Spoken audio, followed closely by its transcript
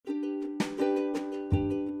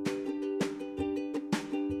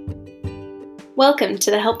Welcome to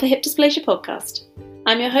the Help for Hip Dysplasia podcast.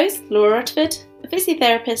 I'm your host, Laura Rutherford, a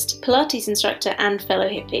physiotherapist, Pilates instructor and fellow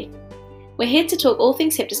hippie. We're here to talk all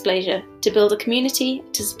things hip dysplasia, to build a community,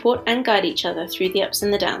 to support and guide each other through the ups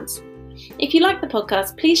and the downs. If you like the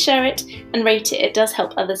podcast, please share it and rate it. It does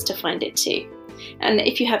help others to find it too. And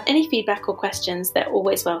if you have any feedback or questions, they're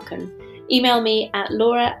always welcome. Email me at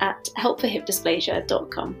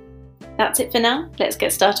laura@helpforhipdysplasia.com. That's it for now. Let's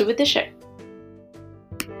get started with the show.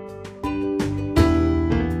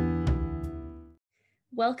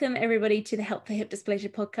 Welcome everybody to the Help for Hip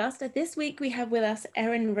Dysplasia podcast. This week we have with us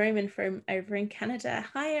Erin Roman from over in Canada.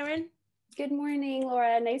 Hi Erin. Good morning,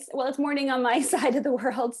 Laura. Nice. Well, it's morning on my side of the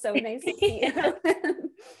world, so nice to see you.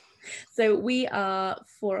 So we are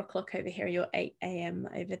 4 o'clock over here. You're 8 a.m.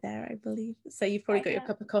 over there, I believe. So you've probably got your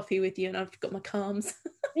cup of coffee with you, and I've got my calms.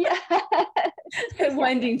 Yeah.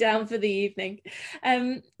 Winding down for the evening.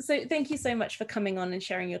 So thank you so much for coming on and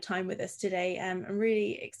sharing your time with us today. I'm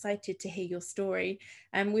really excited to hear your story.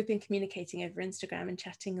 We've been communicating over Instagram and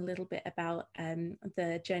chatting a little bit about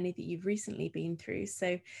the journey that you've recently been through.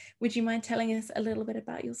 So would you mind telling us a little bit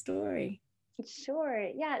about your story? Sure.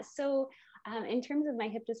 Yeah. So in terms of my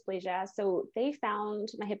hip dysplasia, so they found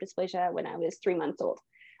my hip dysplasia when I was 3 months old.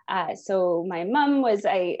 So my mom was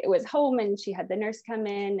home and she had the nurse come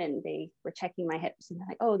in and they were checking my hips and they're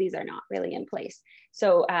like, oh, these are not really in place.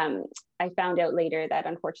 So I found out later that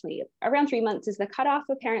unfortunately around 3 months is the cutoff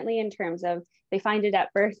apparently in terms of they find it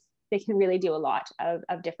at birth. They can really do a lot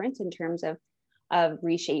of difference in terms of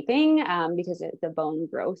reshaping because the bone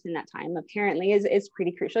growth in that time apparently is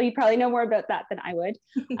pretty crucial. You probably know more about that than I would.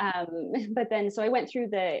 But then, so I went through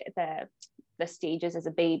the stages as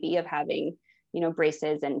a baby of having,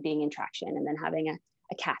 braces and being in traction and then having a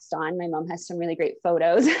cast on. My mom has some really great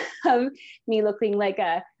photos of me looking like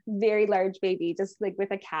a very large baby, just like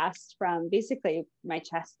with a cast from basically my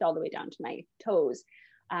chest all the way down to my toes.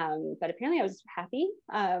 But apparently I was happy.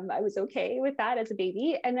 I was okay with that as a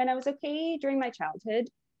baby. And then I was okay during my childhood.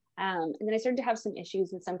 And then I started to have some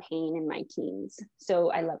issues and some pain in my teens.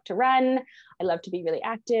 So I loved to run. I loved to be really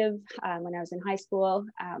active when I was in high school.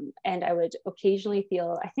 And I would occasionally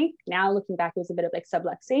feel, I think now looking back, it was a bit of like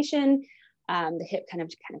subluxation, the hip kind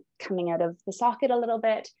of coming out of the socket a little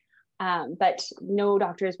bit. But no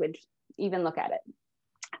doctors would even look at it.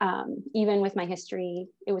 Even with my history,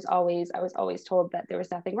 I was always told that there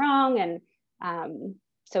was nothing wrong. And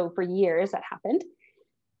so for years that happened.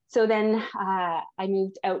 So then I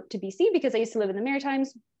moved out to BC because I used to live in the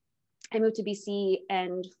Maritimes. I moved to BC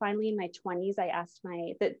and finally in my 20s, I asked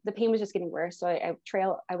the pain was just getting worse. So I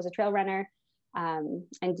was a trail runner and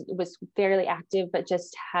was fairly active, but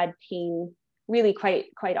just had pain really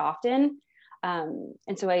quite often.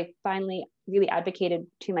 And so I finally really advocated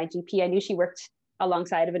to my GP. I knew she worked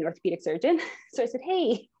alongside of an orthopedic surgeon. So I said,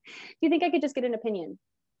 hey, do you think I could just get an opinion?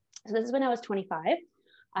 So this is when I was 25.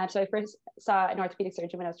 So I first saw an orthopedic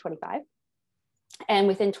surgeon when I was 25. And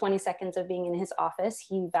within 20 seconds of being in his office,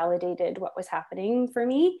 he validated what was happening for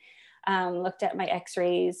me, looked at my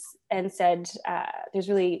x-rays and said, there's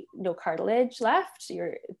really no cartilage left.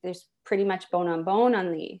 There's pretty much bone on bone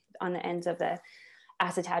on the ends of the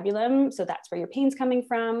acetabulum. So that's where your pain's coming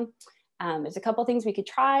from. There's a couple things we could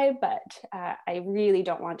try, but I really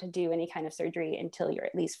don't want to do any kind of surgery until you're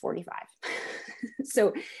at least 45.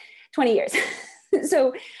 So 20 years.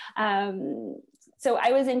 So I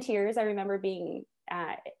was in tears. I remember being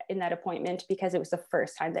in that appointment because it was the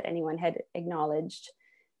first time that anyone had acknowledged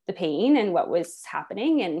the pain and what was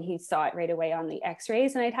happening. And he saw it right away on the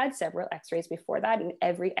x-rays. And I'd had several x-rays before that. And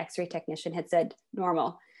every x-ray technician had said,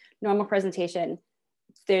 normal presentation.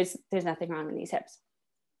 There's nothing wrong in these hips.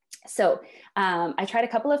 So I tried a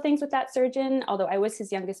couple of things with that surgeon, although I was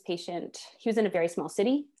his youngest patient. He was in a very small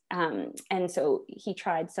city. And so he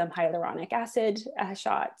tried some hyaluronic acid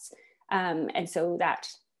shots. And so that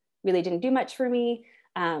really didn't do much for me.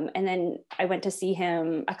 And then I went to see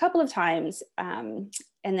him a couple of times. And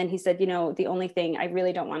then he said, the only thing, I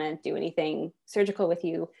really don't want to do anything surgical with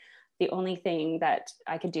you. The only thing that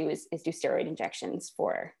I could do is do steroid injections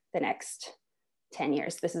for the next 10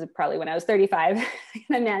 years. This is probably when I was 35 and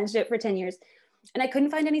I managed it for 10 years and I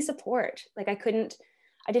couldn't find any support. Like I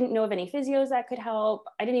didn't know of any physios that could help.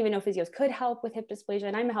 I didn't even know physios could help with hip dysplasia.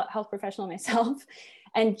 And I'm a health professional myself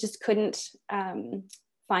and just couldn't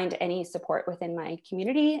find any support within my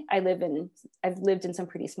community. I've lived in some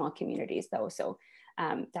pretty small communities though. So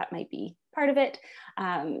that might be part of it.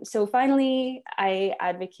 So finally I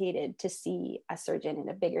advocated to see a surgeon in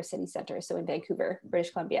a bigger city center. So in Vancouver,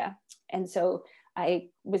 British Columbia. And so I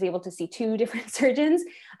was able to see 2 different surgeons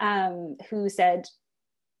who said,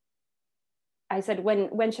 I said,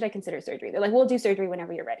 when should I consider surgery? They're like, we'll do surgery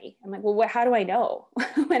whenever you're ready. I'm like, well, how do I know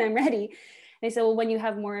when I'm ready? And they said, well, when you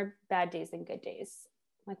have more bad days than good days.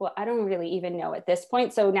 I'm like, well, I don't really even know at this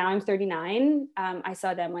point. So now I'm 39. I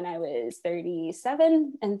saw them when I was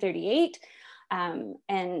 37 and 38.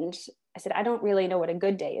 And I said, I don't really know what a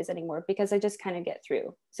good day is anymore because I just kind of get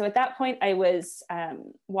through. So at that point, I was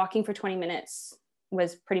walking for 20 minutes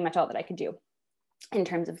was pretty much all that I could do in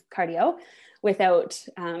terms of cardio without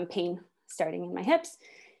pain starting in my hips.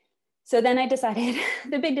 So then I decided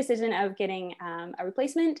the big decision of getting a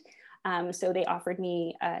replacement. So they offered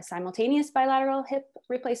me a simultaneous bilateral hip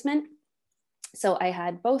replacement. So I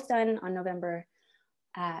had both done on November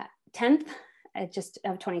 10th, just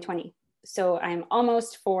of 2020. So I'm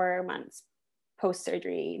almost 4 months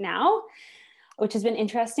post-surgery now, which has been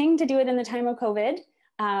interesting to do it in the time of COVID.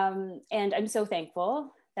 And I'm so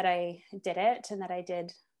thankful that I did it and that I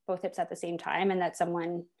did both hips at the same time and that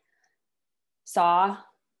someone saw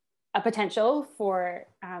a potential for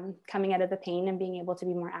coming out of the pain and being able to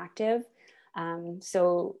be more active.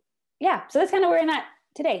 So that's kind of where I'm at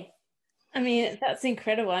today. I mean, that's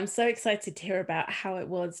incredible. I'm so excited to hear about how it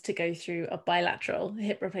was to go through a bilateral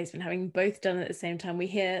hip replacement, having both done at the same time. We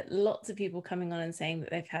hear lots of people coming on and saying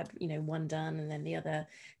that they've had, one done and then the other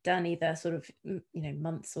done either sort of,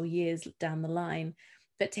 months or years down the line.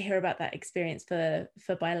 But to hear about that experience for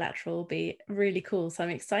bilateral will be really cool. So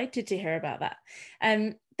I'm excited to hear about that.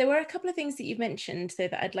 There were a couple of things that you've mentioned though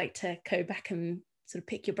that I'd like to go back and sort of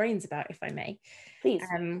pick your brains about, if I may. Please.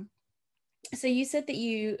 So you said that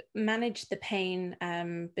you managed the pain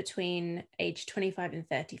between age 25 and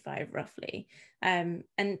 35 roughly. And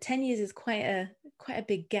 10 years is quite a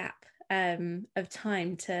big gap of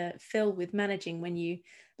time to fill with managing when you,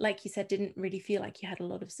 like you said, didn't really feel like you had a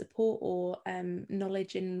lot of support or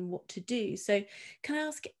knowledge in what to do. So can I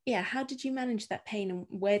ask, how did you manage that pain and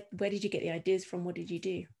where did you get the ideas from? What did you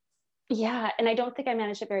do? Yeah, and I don't think I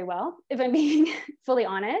managed it very well, if I'm being fully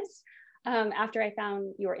honest. After I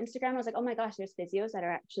found your Instagram, I was like, oh my gosh, there's physios that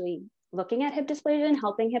are actually looking at hip dysplasia and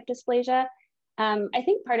helping hip dysplasia. I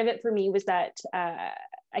think part of it for me was that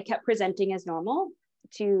I kept presenting as normal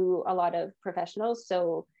to a lot of professionals.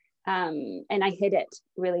 So, and I hid it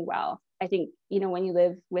really well. I think, when you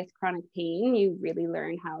live with chronic pain, you really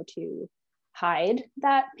learn how to hide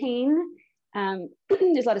that pain.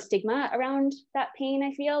 There's a lot of stigma around that pain,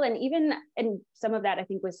 I feel. And some of that I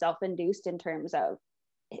think was self-induced in terms of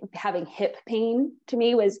having hip pain to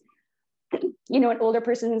me was, an older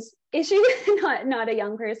person's issue, not a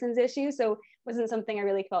young person's issue. So it wasn't something I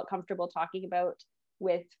really felt comfortable talking about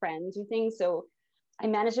with friends or things. So I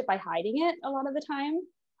managed it by hiding it a lot of the time.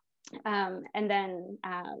 And then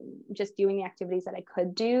just doing the activities that I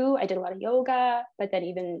could do. I did a lot of yoga, but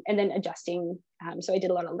then adjusting. So I did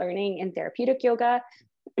a lot of learning in therapeutic yoga,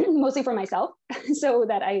 mostly for myself, so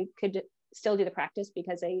that I could still do the practice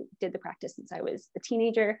because I did the practice since I was a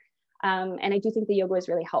teenager. And I do think the yoga was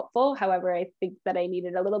really helpful. However, I think that I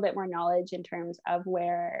needed a little bit more knowledge in terms of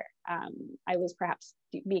where I was perhaps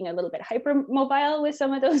being a little bit hypermobile with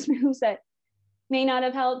some of those moves that may not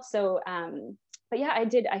have helped. So, but yeah,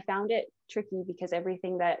 I found it tricky because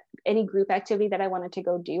any group activity that I wanted to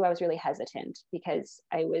go do, I was really hesitant because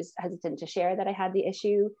I was hesitant to share that I had the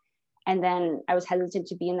issue. And then I was hesitant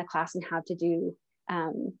to be in the class and have to do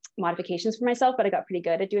modifications for myself, but I got pretty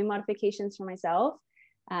good at doing modifications for myself.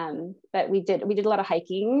 But we did a lot of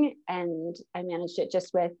hiking, and I managed it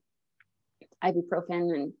just with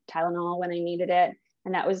ibuprofen and Tylenol when I needed it.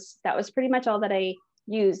 And that was pretty much all that I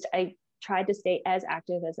used. I tried to stay as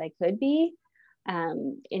active as I could be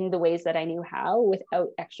in the ways that I knew how without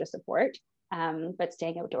extra support, but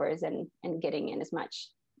staying outdoors and getting in as much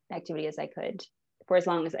activity as I could for as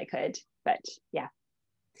long as I could. But yeah.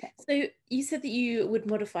 So you said that you would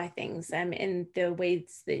modify things in the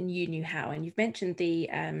ways that you knew how, and you've mentioned the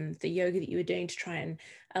yoga that you were doing to try and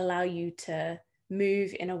allow you to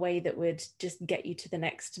move in a way that would just get you to the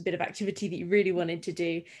next bit of activity that you really wanted to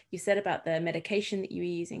do. You said about the medication that you were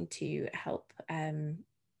using to help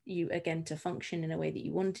you again to function in a way that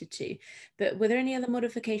you wanted to, but were there any other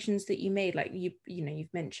modifications that you made? Like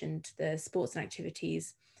you've mentioned the sports and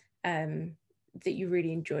activities that you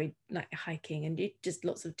really enjoyed, like hiking and just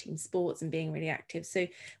lots of team sports and being really active. So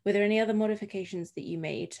were there any other modifications that you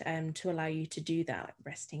made to allow you to do that, like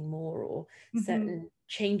resting more or certain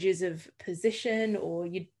changes of position, or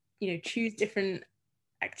you choose different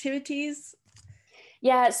activities?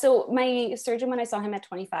 Yeah, so my surgeon, when I saw him at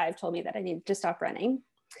 25, told me that I needed to stop running.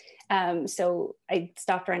 So I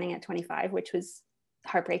stopped running at 25, which was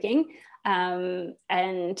heartbreaking.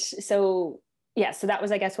 And so Yeah, so that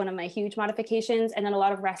was, I guess, one of my huge modifications, and then a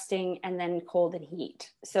lot of resting, and then cold and heat.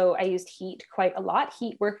 So I used heat quite a lot.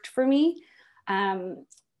 Heat worked for me,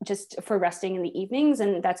 just for resting in the evenings.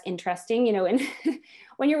 And that's interesting, you know, and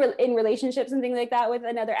when you're in relationships and things like that with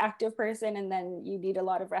another active person, and then you need a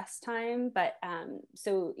lot of rest time. But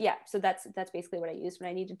so yeah, so that's basically what I used. When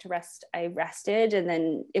I needed to rest, I rested. And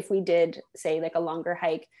then if we did, say, like a longer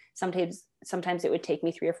hike, sometimes it would take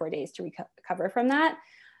me 3 or 4 days to recover from that.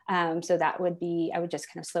 So that would be, I would just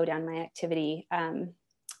kind of slow down my activity.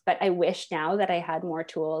 But I wish now that I had more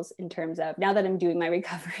tools in terms of, now that I'm doing my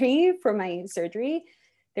recovery for my surgery,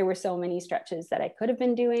 there were so many stretches that I could have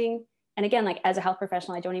been doing. And again, like as a health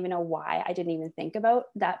professional, I don't even know why I didn't even think about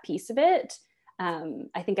that piece of it.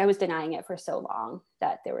 I think I was denying it for so long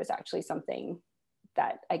that there was actually something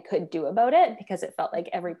that I could do about it, because it felt like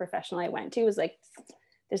every professional I went to was like,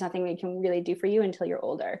 there's nothing we can really do for you until you're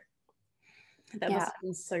older. That must have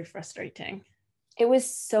been so frustrating. It was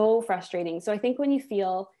so frustrating. So I think when you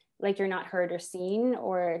feel like you're not heard or seen,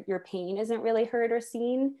 or your pain isn't really heard or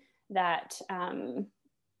seen, that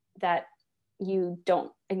that you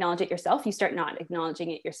don't acknowledge it yourself, you start not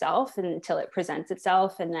acknowledging it yourself until it presents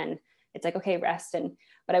itself, and then it's like, okay, rest.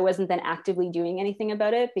 But I wasn't then actively doing anything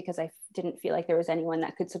about it because I didn't feel like there was anyone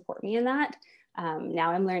that could support me in that.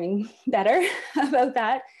 Now I'm learning better about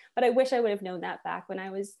that, but I wish I would have known that back when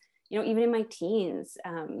I was, you know, even in my teens.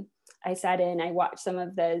 I watched some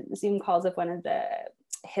of the Zoom calls of one of the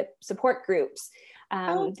hip support groups the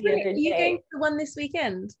other day. Are you going to the one this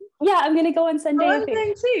weekend? Yeah, I'm going to go on Sunday. I'm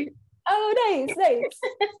going too. Oh, nice.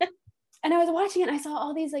 And I was watching it and I saw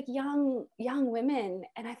all these like young women,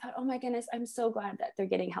 and I thought, oh my goodness, I'm so glad that they're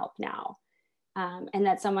getting help now. And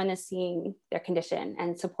that someone is seeing their condition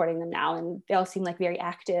and supporting them now. And they all seem like very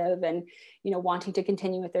active and, you know, wanting to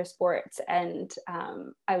continue with their sports. And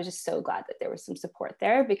I was just so glad that there was some support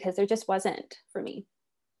there, because there just wasn't for me.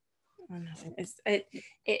 Oh, no. It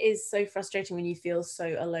is so frustrating when you feel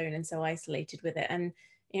so alone and so isolated with it. And,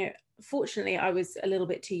 you know, fortunately, I was a little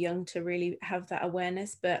bit too young to really have that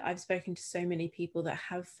awareness, but I've spoken to so many people that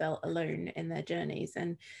have felt alone in their journeys.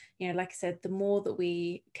 And, you know, like I said, the more that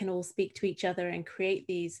we can all speak to each other and create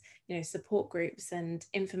these, you know, support groups and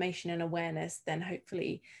information and awareness, then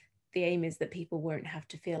hopefully the aim is that people won't have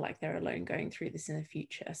to feel like they're alone going through this in the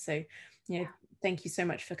future. So, you know, thank you so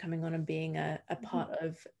much for coming on and being a part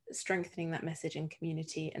of strengthening that message and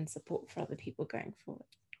community and support for other people going forward.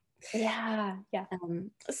 Yeah.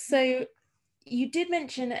 So you did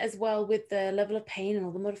mention as well, with the level of pain and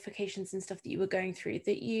all the modifications and stuff that you were going through,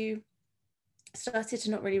 that you started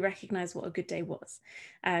to not really recognize what a good day was.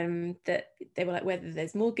 That they were like, whether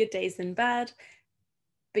there's more good days than bad,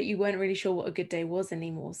 but you weren't really sure what a good day was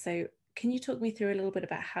anymore. So can you talk me through a little bit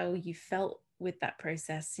about how you felt with that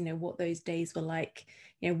process? You know, what those days were like,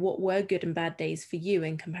 you know, what were good and bad days for you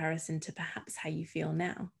in comparison to perhaps how you feel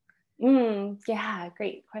now? Yeah,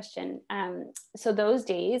 great question. So those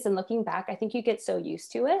days, and looking back, I think you get so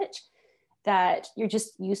used to it that you're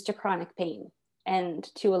just used to chronic pain, and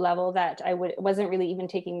to a level that I wasn't really even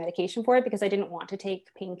taking medication for it, because I didn't want to take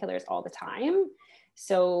painkillers all the time.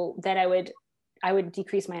 So that I would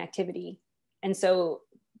decrease my activity. And so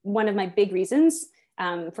one of my big reasons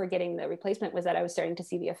for getting the replacement was that I was starting to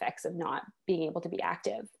see the effects of not being able to be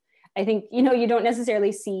active. I think, you know, you don't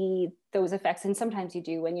necessarily see those effects, and sometimes you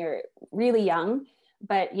do when you're really young,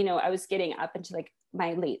 but, you know, I was getting up into like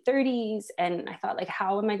my late 30s, and I thought, like,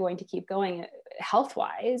 how am I going to keep going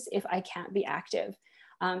health-wise if I can't be active,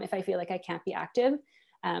 if I feel like I can't be active?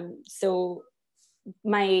 So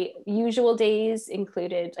my usual days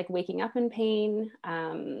included like waking up in pain,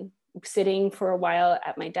 sitting for a while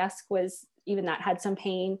at my desk was, even that had some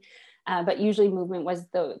pain, but usually movement was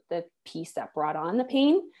the piece that brought on the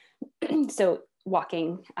pain. So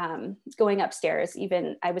walking, going upstairs,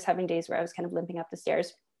 even I was having days where I was kind of limping up the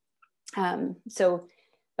stairs.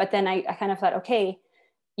 But then I kind of thought, okay,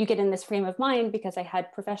 you get in this frame of mind, because I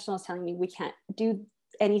had professionals telling me we can't do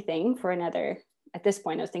anything for another, at this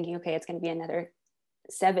point I was thinking, okay, it's going to be another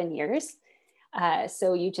 7 years.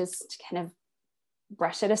 So you just kind of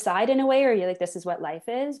brush it aside in a way, or you're like, this is what life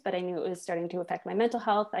is. But I knew it was starting to affect my mental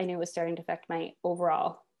health. I knew it was starting to affect my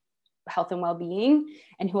overall health and well-being,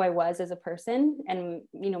 and who I was as a person, and,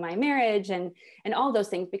 you know, my marriage and all those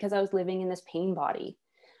things, because I was living in this pain body.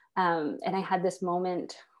 And I had this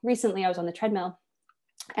moment recently, I was on the treadmill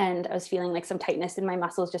and I was feeling like some tightness in my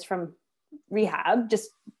muscles just from rehab, just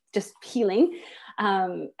healing.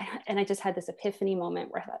 And I just had this epiphany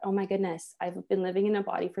moment where I thought, oh my goodness, I've been living in a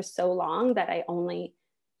body for so long that I only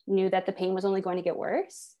knew that the pain was only going to get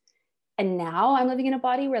worse. And now I'm living in a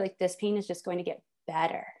body where like this pain is just going to get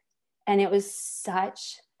better. And it was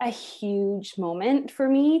such a huge moment for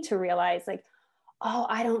me to realize like, oh,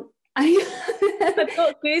 I've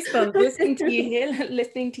got goosebumps listening to you here,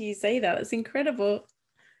 listening to you say that. It's incredible.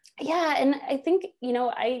 Yeah. And I think, you know,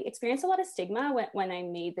 I experienced a lot of stigma when I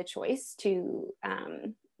made the choice to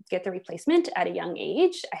get the replacement at a young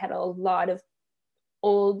age. I had a lot of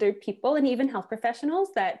older people and even health professionals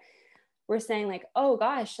that were saying like, oh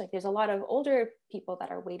gosh, like there's a lot of older people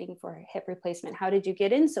that are waiting for a hip replacement. How did you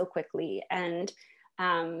get in so quickly? And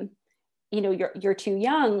you know, you're too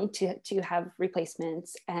young to have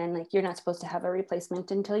replacements, and like you're not supposed to have a replacement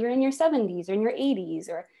until you're in your 70s or in your 80s.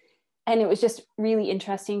 And it was just really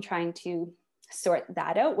interesting trying to sort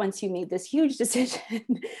that out once you made this huge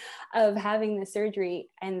decision of having the surgery,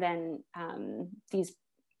 and then these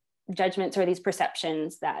judgments or these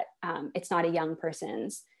perceptions that it's not a young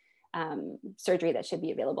person's surgery that should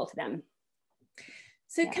be available to them.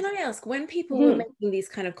 So can I ask, when people were making these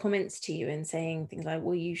kind of comments to you and saying things like,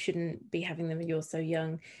 well, you shouldn't be having them when you're so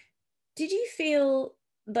young, did you feel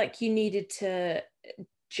like you needed to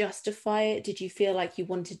justify it? Did you feel like you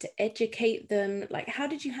wanted to educate them? Like, how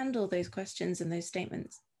did you handle those questions and those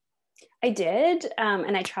statements? I did.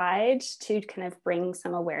 And I tried to kind of bring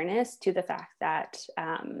some awareness to the fact that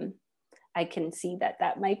I can see that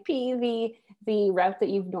that might be the route that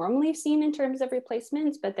you've normally seen in terms of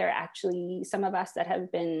replacements, but there are actually some of us that have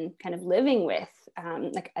been kind of living with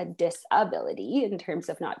like a disability in terms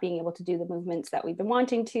of not being able to do the movements that we've been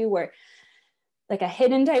wanting to, or like a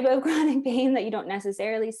hidden type of chronic pain that you don't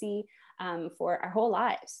necessarily see for our whole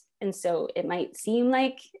lives. And so it might seem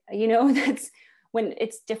like, you know, that's when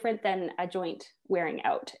it's different than a joint wearing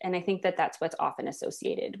out. And I think that that's what's often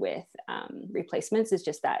associated with replacements, is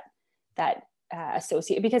just that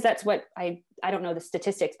associate, because that's what I don't know the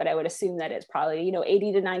statistics, but I would assume that it's probably, you know,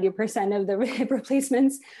 80 to 90% of the hip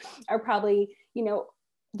replacements are probably, you know,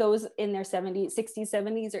 those in their 70s, 60s,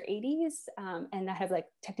 70s, or 80s, and that have like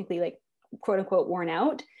technically like quote unquote worn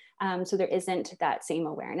out. So there isn't that same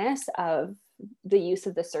awareness of the use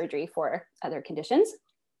of the surgery for other conditions.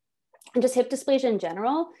 And just hip dysplasia in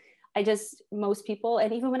general, most people,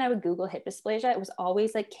 and even when I would Google hip dysplasia, it was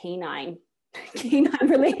always like canine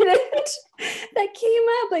related that came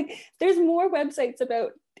up. Like there's more websites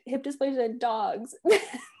about hip dysplasia in dogs.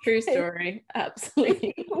 True story.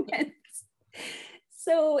 Absolutely.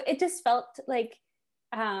 So it just felt like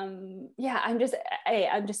yeah, I'm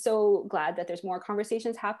just so glad that there's more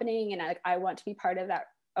conversations happening, and I want to be part of that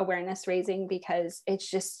awareness raising, because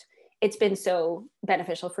it's been so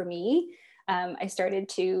beneficial for me. I started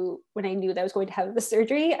to, when I knew that I was going to have the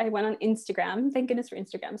surgery, I went on Instagram, thank goodness for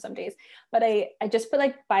Instagram some days, but I just put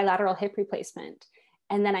like bilateral hip replacement.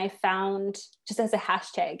 And then I found, just as a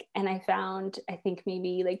hashtag, and I found, I think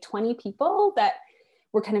maybe like 20 people that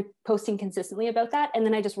were kind of posting consistently about that. And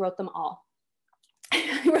then I just wrote them all.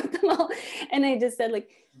 I wrote them all. And I just said like,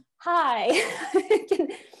 hi,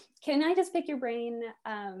 can I just pick your brain?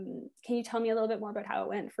 Can you tell me a little bit more about how it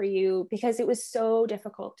went for you? Because it was so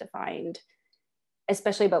difficult to find,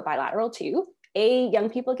 especially about bilateral too. Young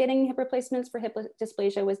people getting hip replacements for hip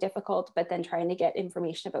dysplasia was difficult, but then trying to get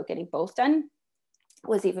information about getting both done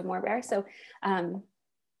was even more rare. So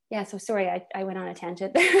yeah, so sorry, I went on a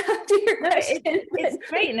tangent there after your question. It's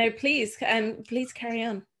great. No, please carry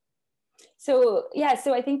on. So yeah,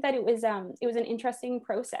 so I think that it was an interesting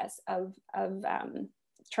process of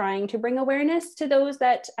trying to bring awareness to those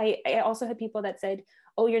that I also had people that said,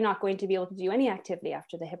 oh, you're not going to be able to do any activity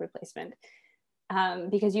after the hip replacement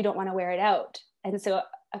because you don't want to wear it out. And so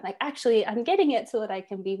I'm like, actually, I'm getting it so that I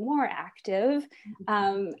can be more active.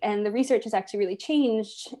 And the research has actually really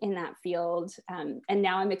changed in that field. And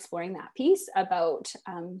now I'm exploring that piece about,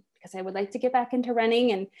 because I would like to get back into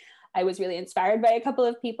running. And I was really inspired by a couple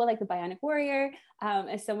of people like the Bionic Warrior,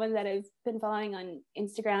 as someone that I've been following on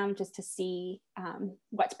Instagram, just to see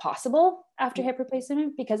what's possible after hip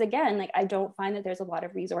replacement. Because again, like I don't find that there's a lot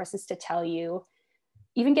of resources to tell you,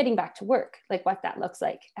 even getting back to work, like what that looks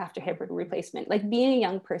like after hip replacement, like being a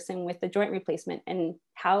young person with the joint replacement and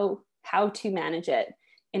how to manage it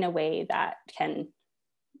in a way that can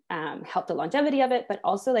help the longevity of it, but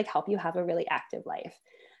also like help you have a really active life.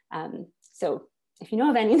 So if you know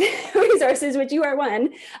of any resources, which you are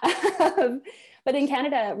one, but in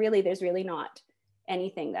Canada, really, there's really not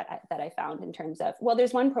anything that I found in terms of, well,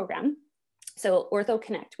 there's one program. So Ortho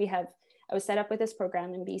Connect, I was set up with this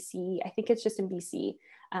program in BC. I think it's just in BC.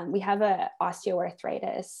 We have a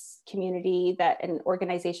osteoarthritis community, an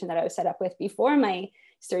organization that I was set up with before my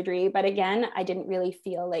surgery. But again, I didn't really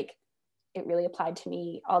feel like it really applied to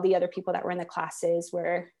me. All the other people that were in the classes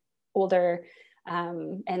were older,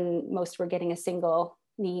 and most were getting a single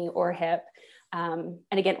knee or hip, and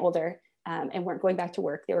again, older. and weren't going back to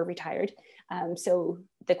work. They were retired. So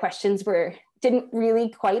the questions didn't really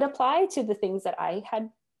quite apply to the things that I had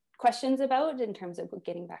questions about in terms of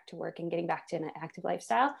getting back to work and getting back to an active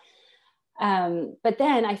lifestyle. But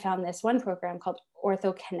then I found this one program called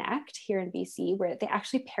Ortho Connect here in BC, where they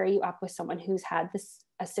actually pair you up with someone who's had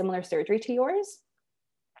a similar surgery to yours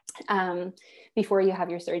before you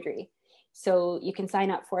have your surgery. So you can sign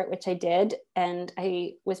up for it, which I did. And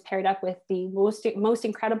I was paired up with the most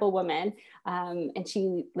incredible woman. And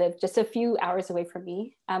she lived just a few hours away from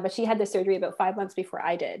me, but she had the surgery about 5 months before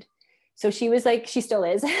I did. So she was like, she still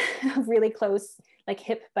is a really close, like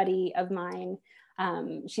hip buddy of mine.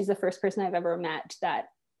 She's the first person I've ever met that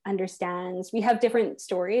understands. We have different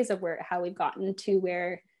stories of how we've gotten to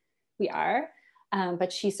where we are.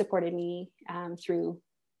 But she supported me through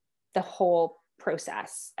the whole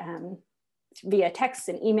process via texts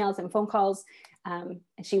and emails and phone calls. And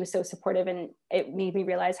she was so supportive, and it made me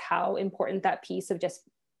realize how important that piece of just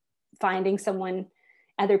finding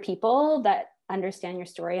other people that understand your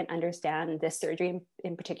story and understand this surgery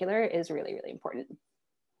in particular is really, really important.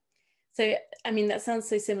 So, I mean, that sounds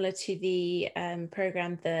so similar to the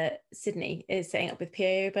program that Sydney is setting up with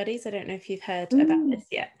PIO Buddies. I don't know if you've heard about this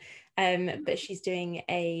yet, but she's doing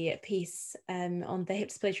a piece on the Hip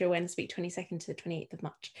Dysplasia Awareness Week, 22nd to the 28th of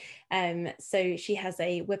March. So she has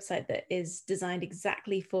a website that is designed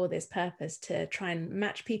exactly for this purpose, to try and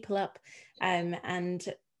match people up and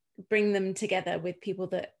bring them together with people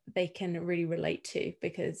that they can really relate to,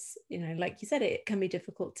 because, you know, like you said, it can be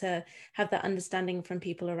difficult to have that understanding from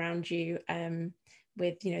people around you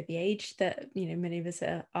with, you know, the age that, you know, many of us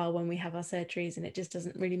are when we have our surgeries, and it just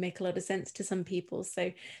doesn't really make a lot of sense to some people.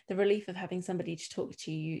 So the relief of having somebody to talk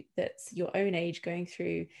to you that's your own age going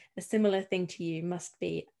through a similar thing to you must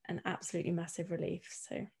be an absolutely massive relief.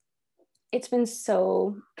 So it's been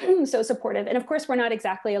so supportive. And of course, we're not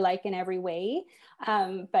exactly alike in every way,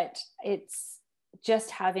 but it's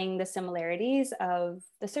just having the similarities of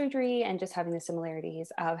the surgery and just having the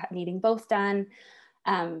similarities of needing both done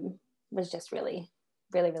was just really,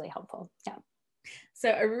 really, really helpful. Yeah. So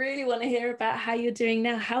I really want to hear about how you're doing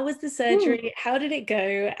now. How was the surgery? How did it go?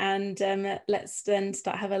 And let's then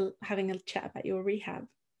start having a chat about your rehab.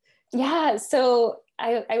 Yeah, so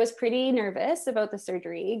I was pretty nervous about the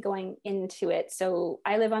surgery going into it. So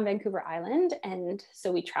I live on Vancouver Island, and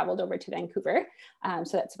so we traveled over to Vancouver.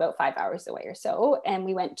 So that's about 5 hours away or so. And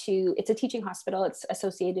we went to, it's a teaching hospital. It's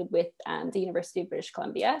associated with the University of British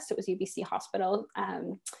Columbia. So it was UBC Hospital.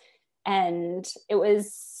 And it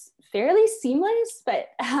was fairly seamless, but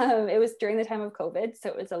it was during the time of COVID. So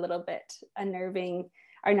it was a little bit unnerving.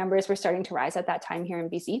 Our numbers were starting to rise at that time here in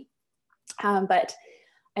BC. But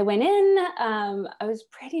I went in, I was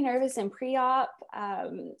pretty nervous in pre-op.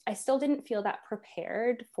 I still didn't feel that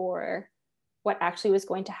prepared for what actually was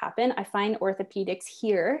going to happen. I find orthopedics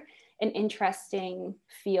here an interesting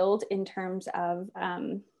field in terms of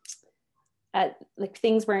like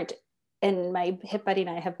things weren't, and my hip buddy and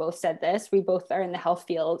I have both said this, we both are in the health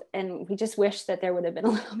field, and we just wish that there would have been a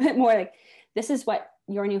little bit more like, this is what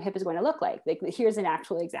your new hip is going to look like. Like, here's an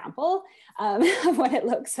actual example of what it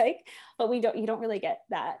looks like, but you don't really get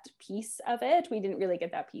that piece of it. We didn't really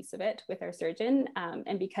get that piece of it with our surgeon.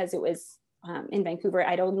 And because it was in Vancouver,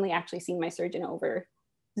 I'd only actually seen my surgeon over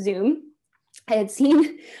Zoom. I had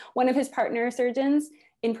seen one of his partner surgeons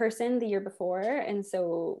in person the year before. And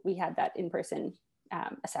so we had that in-person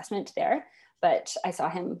assessment there, but I saw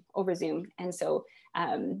him over Zoom. And so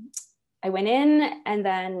I went in, and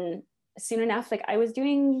then soon enough, like I was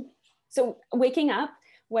doing, so waking up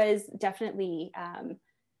was definitely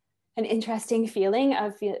an interesting feeling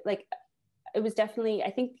of like, it was definitely,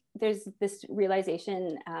 I think there's this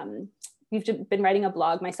realization, we've been writing a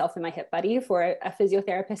blog, myself and my hip buddy, for a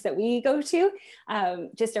physiotherapist that we go to,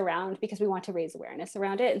 just around, because we want to raise awareness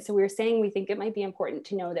around it. And so we were saying, we think it might be important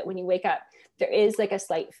to know that when you wake up, there is like a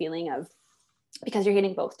slight feeling of, because you're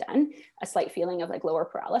getting both done, a slight feeling of like lower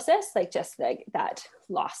paralysis, like just like that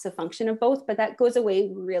loss of function of both, but that goes away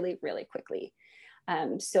really, really quickly.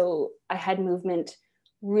 So I had movement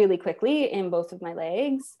really quickly in both of my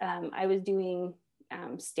legs. I was doing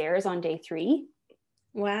stairs on day 3.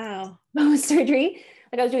 Wow. Post surgery.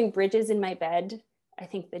 Like I was doing bridges in my bed, I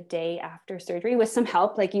think the day after surgery, with some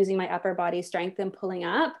help, like using my upper body strength and pulling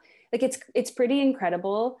up. Like it's pretty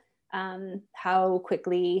incredible how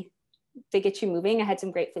quickly they get you moving. I had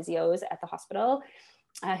some great physios at the hospital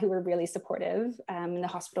who were really supportive. And the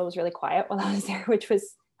hospital was really quiet while I was there, which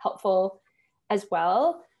was helpful as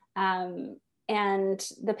well. And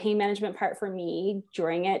the pain management part for me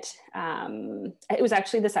during it was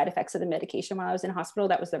actually the side effects of the medication while I was in hospital.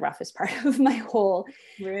 That was the roughest part of my whole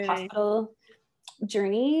hospital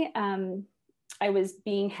journey, I was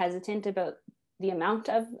being hesitant about the amount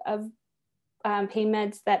of pain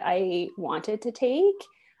meds that I wanted to take,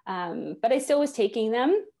 but I still was taking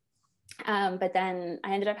them. But then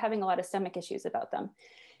I ended up having a lot of stomach issues about them,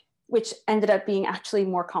 which ended up being actually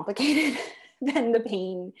more complicated than the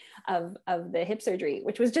pain of the hip surgery,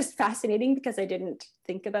 which was just fascinating because I didn't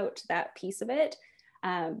think about that piece of it.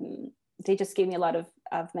 They just gave me a lot of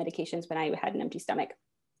medications when I had an empty stomach.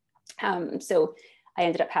 So I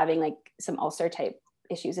ended up having like some ulcer type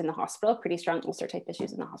issues in the hospital, pretty strong ulcer type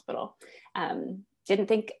issues in the hospital. Didn't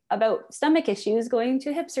think about stomach issues going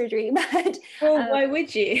to hip surgery, but why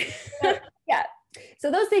would you? Yeah,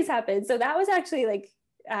 so those things happened. So that was actually like,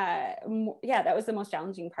 that was the most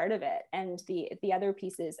challenging part of it. And the other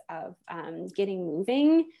pieces of getting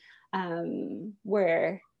moving,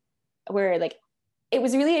 where like, it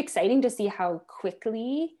was really exciting to see how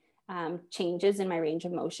quickly changes in my range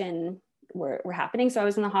of motion were happening. So I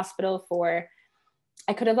was in the hospital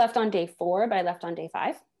I could have left on day 4, but I left on day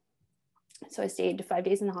 5. So I stayed 5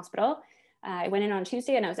 days in the hospital. I went in on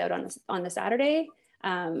Tuesday and I was out on the Saturday.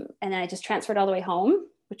 And then I just transferred all the way home,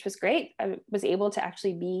 which was great. I was able to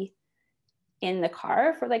actually be in the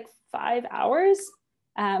car for like 5 hours.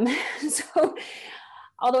 So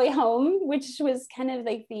all the way home, which was kind of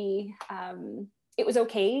like it was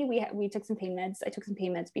okay. We took some pain meds. I took some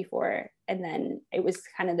pain meds before, and then it was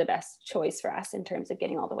kind of the best choice for us in terms of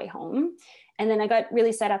getting all the way home. And then I got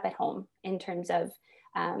really set up at home in terms of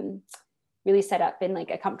really set up in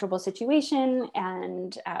like a comfortable situation,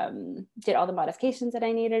 and did all the modifications that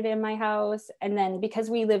I needed in my house. And then because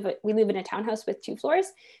we live in a townhouse with 2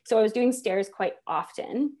 floors, so I was doing stairs quite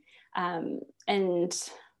often. And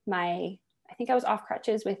I think I was off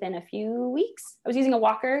crutches within a few weeks. I was using a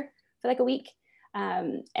walker for like a week.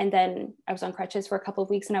 And then I was on crutches for a couple of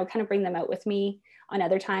weeks, and I would kind of bring them out with me on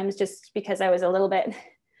other times just because I was a little bit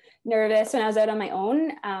nervous when I was out on my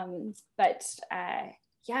own.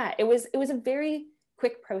 Yeah, it was a very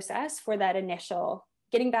quick process for that initial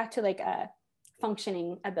getting back to like a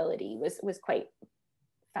functioning ability was quite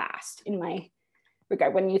fast in my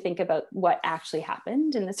regard when you think about what actually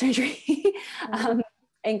happened in the surgery.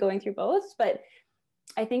 And going through both. But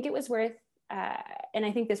I think it was worth, and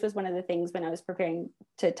I think this was one of the things when I was preparing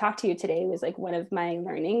to talk to you today, was like one of my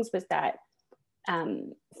learnings was that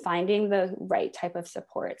finding the right type of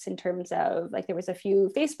supports in terms of like, there was a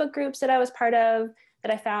few Facebook groups that I was part of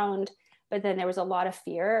that I found, but then there was a lot of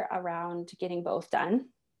fear around getting both done.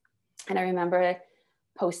 And I remember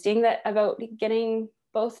posting that about getting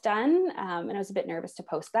both done, and I was a bit nervous to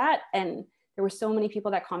post that. And there were so many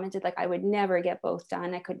people that commented like, I would never get both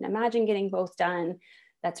done. I couldn't imagine getting both done.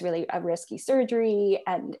 That's really a risky surgery.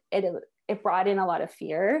 And it brought in a lot of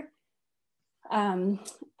fear. And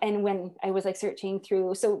when I was like searching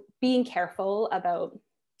through, so being careful about,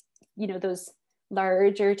 those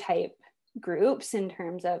larger type groups in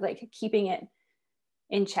terms of like keeping it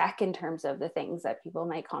in check in terms of the things that people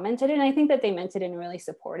might comment. And I think that they meant it in a really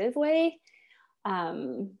supportive way,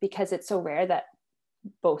 because it's so rare that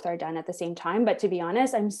both are done at the same time. But to be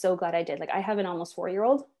honest, I'm so glad I did. Like, I have an almost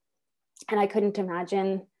 4-year-old, and I couldn't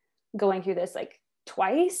imagine going through this like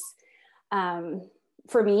twice.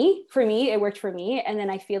 For me, it worked for me. And then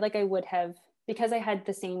I feel like I would have, because I had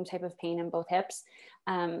the same type of pain in both hips,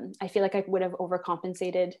 I feel like I would have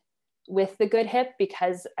overcompensated with the good hip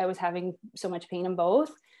because I was having so much pain in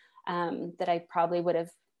both, that I probably would have,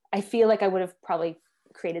 I feel like I would have probably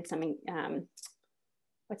created something,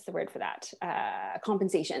 what's the word for that?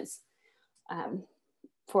 Compensations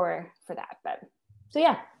for that. But so,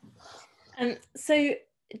 yeah. So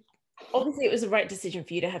obviously it was the right decision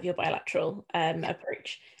for you to have your bilateral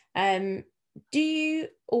approach.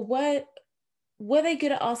 Were they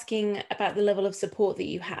good at asking about the level of support that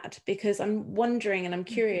you had? Because I'm wondering, and I'm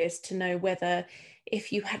curious to know whether,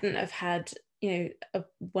 if you hadn't have had, a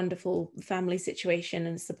wonderful family situation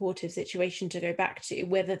and supportive situation to go back to,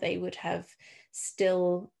 whether they would have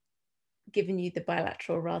still given you the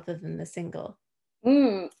bilateral rather than the single.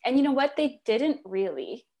 And you know what? They didn't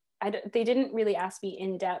really ask me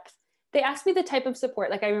in depth. They asked me the type of support.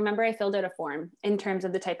 Like, I remember I filled out a form in terms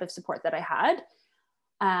of the type of support that I had.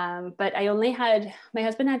 But my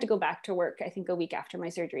husband had to go back to work, I think a week after my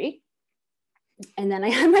surgery. And then I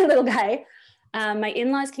had my little guy. My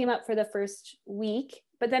in-laws came up for the first week,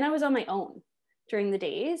 but then I was on my own during the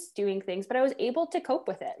days doing things, but I was able to cope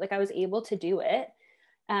with it. Like, I was able to do it.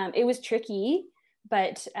 It was tricky,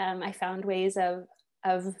 but I found ways of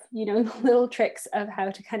little tricks of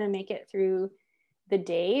how to kind of make it through the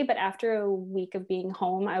day. But after a week of being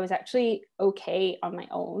home, I was actually okay on my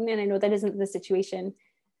own. And I know that isn't the situation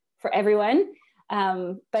for everyone.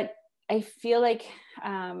 But I feel like,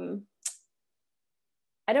 I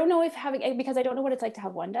don't know if because I don't know what it's like to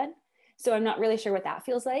have one done. So I'm not really sure what that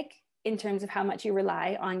feels like in terms of how much you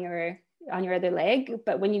rely on your other leg.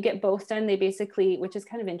 But when you get both done, they basically, which is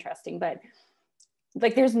kind of interesting, but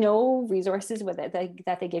like there's no resources with it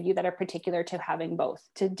that they give you that are particular to having both,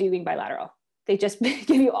 to doing bilateral. They just give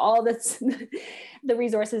you all this, the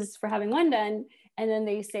resources for having one done. And then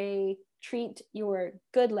they say, treat your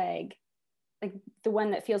good leg, like the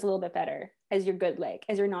one that feels a little bit better, as your good leg,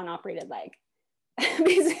 as your non-operated leg.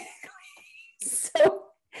 Basically. So,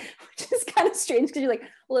 which is kind of strange because you're like,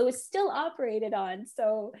 well, it was still operated on.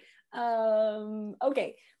 So,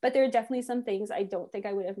 okay. But there are definitely some things I don't think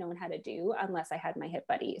I would have known how to do unless I had my hip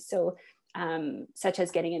buddy. So, such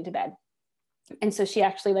as getting into bed. And so she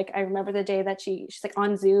actually, like, I remember the day that she's like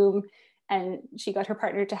on Zoom, and she got her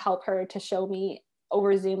partner to help her to show me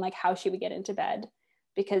over Zoom, like how she would get into bed,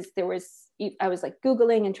 because I was like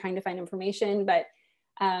Googling and trying to find information, but,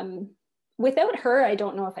 without her, I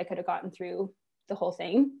don't know if I could have gotten through the whole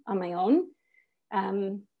thing on my own.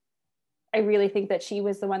 I really think that she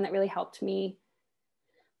was the one that really helped me.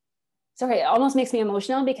 Sorry, it almost makes me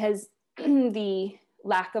emotional because the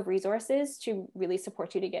lack of resources to really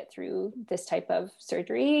support you to get through this type of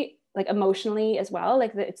surgery, like emotionally as well,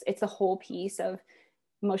 like it's the whole piece of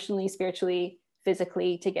emotionally, spiritually,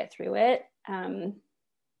 physically to get through it.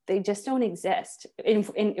 They just don't exist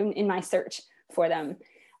in my search for them.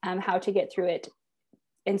 How to get through it,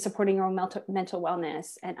 and supporting your own mental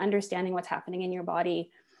wellness and understanding what's happening in your body.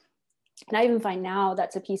 And I even find now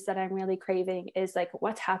that's a piece that I'm really craving, is like,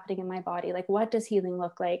 what's happening in my body? Like, what does healing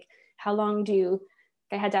look like? How long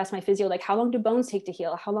I had to ask my physio, like, how long do bones take to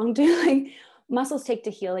heal? How long do like muscles take to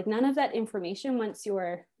heal? Like none of that information once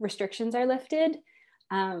your restrictions are lifted,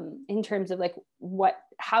 in terms of like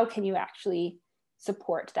how can you actually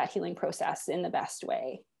support that healing process in the best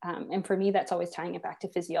way. And for me, that's always tying it back to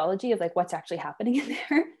physiology of like what's actually happening in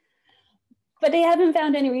there. But they haven't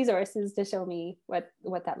found any resources to show me what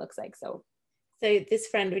that looks like. So this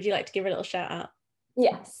friend, would you like to give her a little shout out?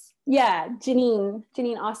 Yes. Yeah.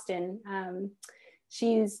 Janine Austin.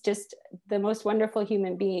 She's just the most wonderful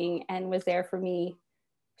human being and was there for me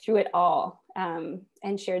through it all,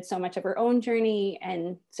 and shared so much of her own journey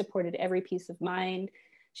and supported every piece of mine.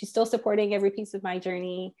 She's still supporting every piece of my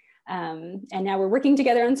journey. And now we're working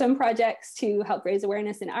together on some projects to help raise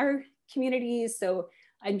awareness in our communities. So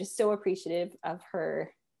I'm just so appreciative of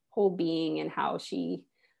her whole being and how she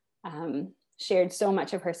shared so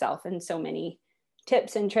much of herself and so many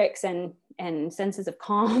tips and tricks and senses of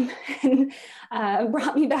calm, and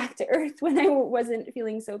brought me back to earth when I wasn't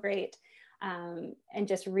feeling so great, and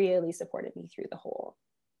just really supported me through the whole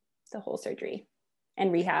surgery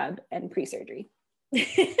and rehab and pre-surgery.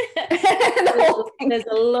 There's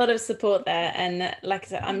a lot of support there, and like I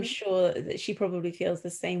said, I'm sure that she probably feels the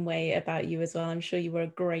same way about you as well. I'm sure you were a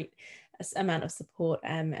great amount of support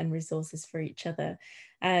and resources for each other.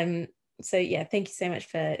 So yeah, thank you so much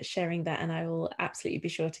for sharing that, and I will absolutely be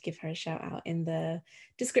sure to give her a shout out in the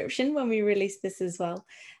description when we release this as well.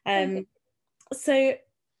 So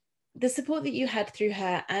the support that you had through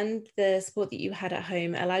her and the support that you had at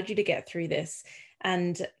home allowed you to get through this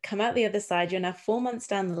and come out the other side. You're now 4 months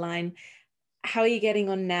down the line. How are you getting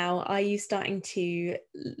on now? Are you starting to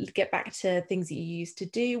get back to things that you used to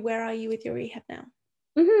do? Where are you with your rehab now?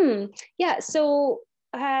 Yeah, so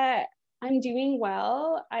I'm doing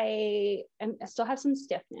well. I still have some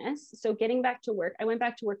stiffness. So getting back to work, I went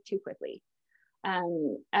back to work too quickly.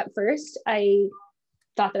 At first, I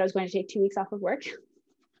thought that I was going to take 2 weeks off of work.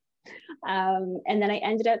 And then I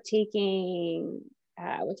ended up taking,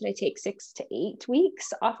 what did I take? 6 to 8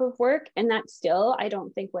 weeks off of work. And that still, I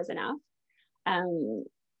don't think was enough.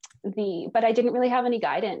 But I didn't really have any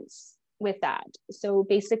guidance with that. So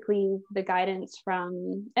basically the guidance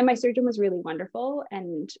and my surgeon was really wonderful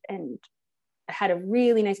and had a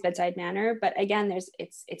really nice bedside manner. But again,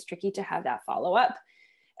 it's tricky to have that follow-up.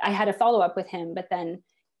 I had a follow-up with him, but then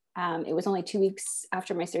it was only 2 weeks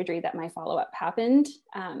after my surgery that my follow-up happened.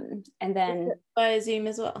 And then via Zoom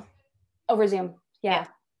as well? Over Zoom. Yeah.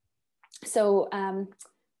 So,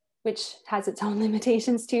 which has its own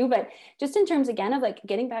limitations too, but just in terms again of like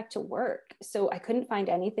getting back to work. So I couldn't find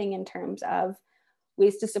anything in terms of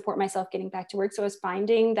ways to support myself getting back to work. So I was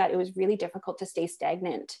finding that it was really difficult to stay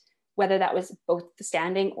stagnant, whether that was both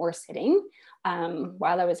standing or sitting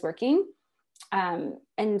while I was working.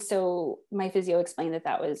 And so my physio explained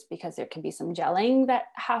that was because there can be some gelling that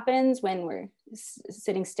happens when we're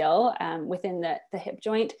sitting still within the hip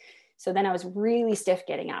joint. So then I was really stiff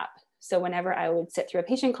getting up. So whenever I would sit through a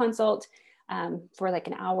patient consult for like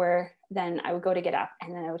an hour, then I would go to get up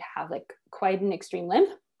and then I would have like quite an extreme limp.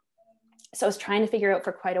 So I was trying to figure out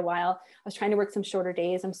for quite a while. I was trying to work some shorter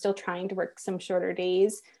days. I'm still trying to work some shorter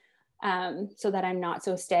days, so that I'm not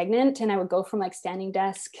so stagnant. And I would go from like standing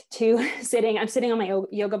desk to sitting. I'm sitting on my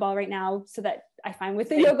yoga ball right now, so that I find with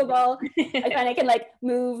the yoga ball, I find I can like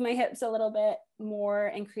move my hips a little bit more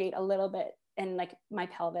and create a little bit, and like my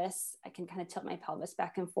pelvis, I can kind of tilt my pelvis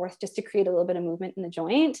back and forth just to create a little bit of movement in the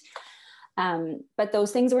joint. But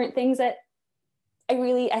those things weren't things that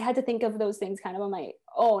I had to think of those things kind of on my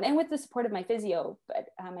own, and with the support of my physio. But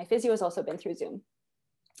my physio has also been through Zoom,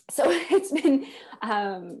 so it's been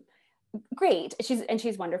great.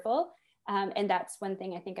 She's wonderful. And that's one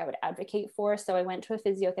thing I think I would advocate for. So I went to a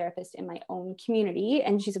physiotherapist in my own community,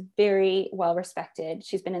 and she's very well respected.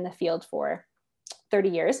 She's been in the field for 30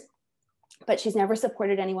 years, but she's never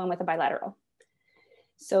supported anyone with a bilateral.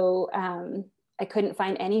 So I couldn't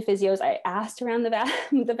find any physios. I asked around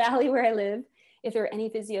the valley where I live if there were any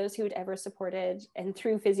physios who had ever supported, and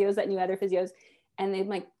through physios that knew other physios. And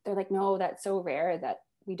they're like, no, that's so rare that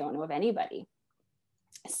we don't know of anybody.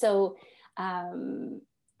 So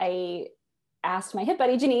I asked my hip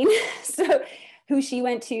buddy, Janine, so who she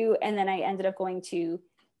went to, and then I ended up going to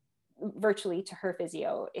virtually to her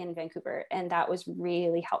physio in Vancouver. And that was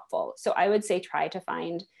really helpful. So I would say try to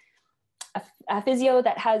find a physio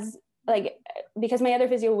that has like, because my other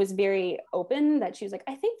physio was very open, that she was like,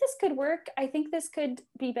 I think this could work. I think this could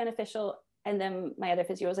be beneficial. And then my other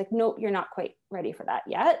physio was like, nope, you're not quite ready for that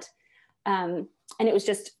yet. And it was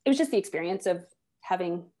just the experience of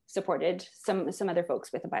having supported some other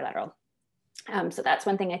folks with a bilateral. So that's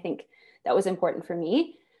one thing I think that was important for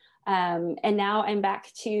me. And now I'm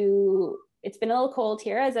back to, it's been a little cold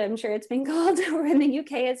here, as I'm sure it's been cold over in the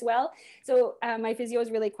UK as well. So my physio was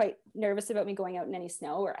really quite nervous about me going out in any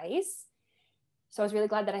snow or ice. So I was really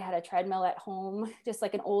glad that I had a treadmill at home, just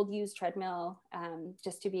like an old used treadmill,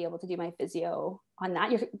 just to be able to do my physio on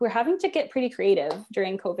that. We're having to get pretty creative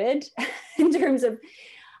during COVID in terms of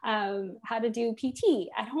how to do PT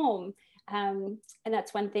at home. And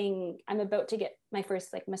that's one thing. I'm about to get my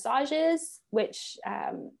first like massages, which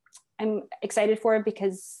I'm excited for,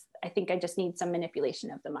 because I think I just need some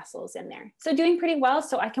manipulation of the muscles in there. So doing pretty well.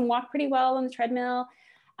 So I can walk pretty well on the treadmill.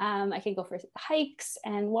 I can go for hikes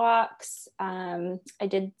and walks. I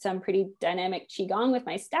did some pretty dynamic Qigong with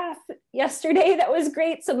my staff yesterday. That was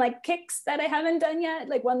great. Some like kicks that I haven't done yet,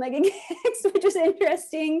 like one-legged kicks, which is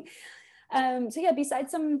interesting. So yeah,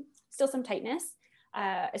 besides still some tightness,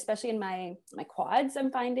 especially in my quads,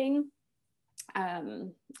 I'm finding,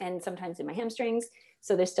 and sometimes in my hamstrings.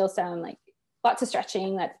 So there's still some like lots of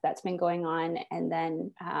stretching that's been going on. And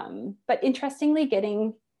then, but interestingly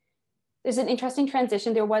there's an interesting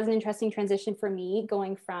transition. There was an interesting transition for me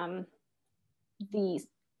going from these,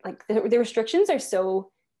 like the restrictions are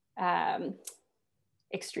so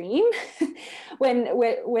extreme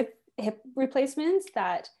with hip replacements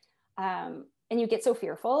that, and you get so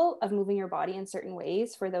fearful of moving your body in certain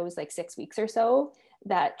ways for those like 6 weeks or so,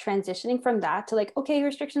 that transitioning from that to like, okay,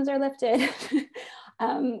 restrictions are lifted,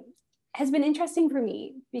 has been interesting for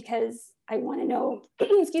me, because I want to know,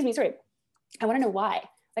 excuse me, sorry. I want to know why.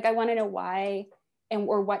 Like, I want to know why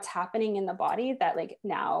or what's happening in the body that like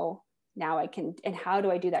now I can, and how do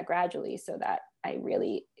I do that gradually so that I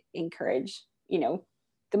really encourage, the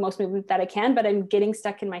most movement that I can, but I'm getting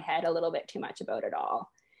stuck in my head a little bit too much about it all.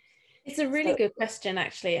 It's a really good question,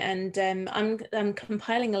 actually, and I'm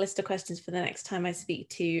compiling a list of questions for the next time I speak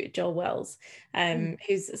to Joel Wells,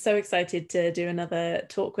 who's so excited to do another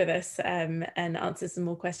talk with us and answer some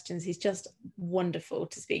more questions. He's just wonderful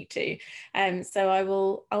to speak to,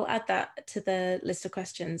 so I'll add that to the list of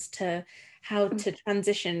questions, to how to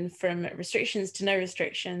transition from restrictions to no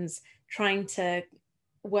restrictions, trying to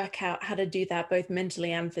work out how to do that both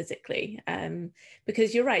mentally and physically,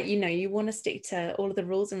 because you're right, you want to stick to all of the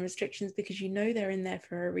rules and restrictions because they're in there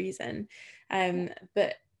for a reason,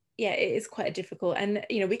 but yeah, it is quite difficult. And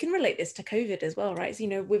we can relate this to COVID as well, right?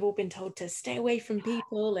 So we've all been told to stay away from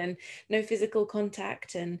people and no physical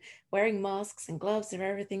contact and wearing masks and gloves and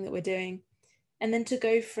everything that we're doing, and then to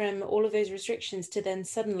go from all of those restrictions to then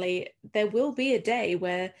suddenly there will be a day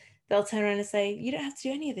where they'll turn around and say, you don't have to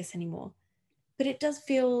do any of this anymore. But it does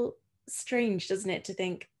feel strange, doesn't it, to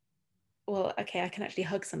think, well, okay, I can actually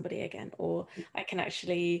hug somebody again, or I can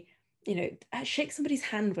actually, shake somebody's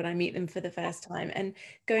hand when I meet them for the first time. And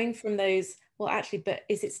going from those, well, actually, but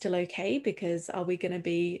is it still okay? Because are we going to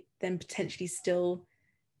be then potentially still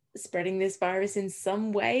spreading this virus in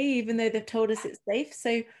some way, even though they've told us it's safe?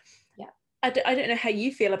 So yeah, I don't know how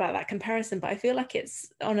you feel about that comparison, but I feel like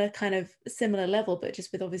it's on a kind of similar level, but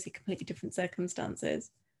just with obviously completely different circumstances.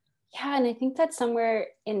 Yeah, and I think that's somewhere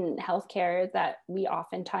in healthcare that we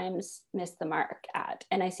oftentimes miss the mark at.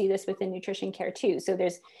 And I see this within nutrition care too. So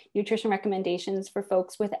there's nutrition recommendations for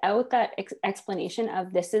folks without that explanation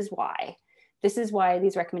of this is why. This is why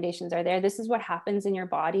these recommendations are there. This is what happens in your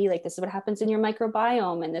body. Like, this is what happens in your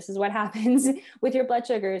microbiome. And this is what happens with your blood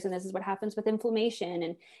sugars. And this is what happens with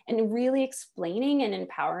inflammation. And really explaining and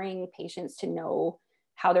empowering patients to know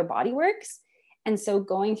how their body works. And so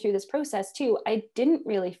going through this process too, I didn't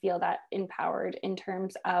really feel that empowered in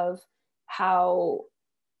terms of how,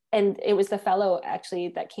 and it was the fellow actually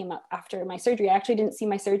that came up after my surgery. I actually didn't see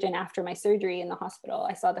my surgeon after my surgery in the hospital.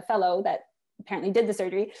 I saw the fellow that apparently did the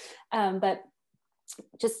surgery, but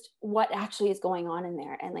just what actually is going on in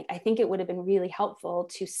there. And like, I think it would have been really helpful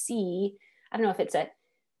to see, I don't know if it's a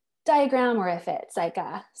diagram or if it's like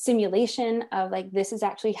a simulation of like, this is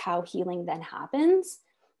actually how healing then happens.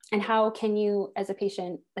 And how can you, as a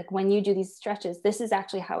patient, like when you do these stretches, this is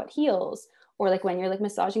actually how it heals. Or like when you're like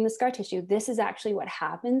massaging the scar tissue, this is actually what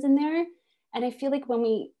happens in there. And I feel like when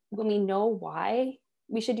we know why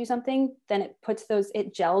we should do something, then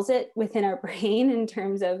it gels it within our brain in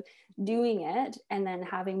terms of doing it and then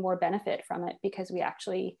having more benefit from it, because we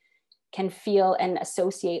actually can feel and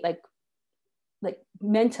associate like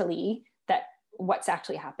mentally that what's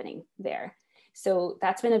actually happening there. So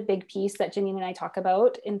that's been a big piece that Janine and I talk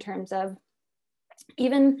about in terms of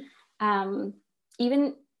even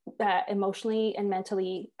emotionally and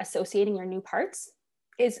mentally associating your new parts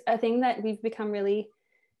is a thing that we've become really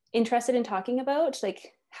interested in talking about,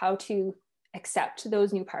 like how to accept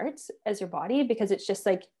those new parts as your body, because it's just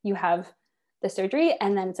like you have the surgery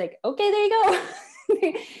and then it's like, okay, there you go.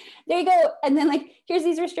 There you go. And then like, here's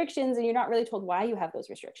these restrictions, and you're not really told why you have those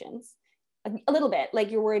restrictions. A little bit, like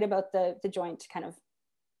you're worried about the joint kind of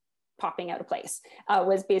popping out of place,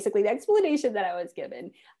 was basically the explanation that I was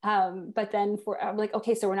given. But then I'm like,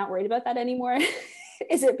 okay, so we're not worried about that anymore.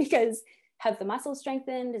 Is it because have the muscles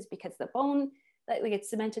strengthened? Is it because the bone, like it's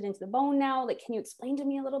cemented into the bone now? Like, can you explain to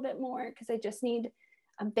me a little bit more? Because I just need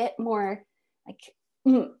a bit more,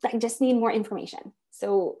 I just need more information.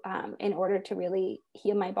 So in order to really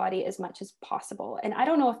heal my body as much as possible. And I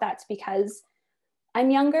don't know if that's because I'm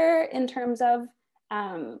younger in terms of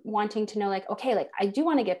wanting to know, like, okay, like I do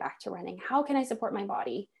want to get back to running. How can I support my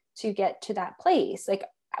body to get to that place? Like,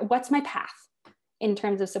 what's my path in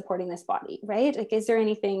terms of supporting this body, right? Like, is there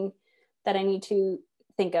anything that I need to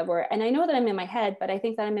think of? And I know that I'm in my head, but I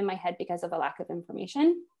think that I'm in my head because of a lack of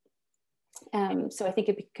information. So I think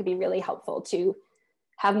it could be really helpful to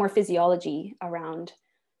have more physiology around.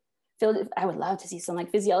 I would love to see some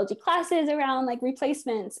like physiology classes around like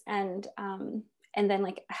replacements and then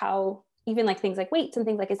like how even like things like weights and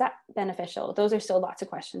things like, is that beneficial? Those are still lots of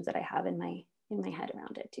questions that I have in my head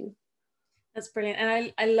around it too. That's brilliant.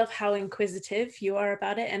 And I love how inquisitive you are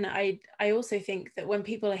about it. And I also think that when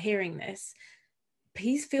people are hearing this,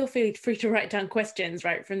 please feel free to write down questions,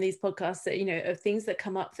 right, from these podcasts that, you know, of things that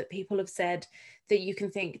come up that people have said that you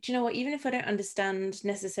can think, do you know what, even if I don't understand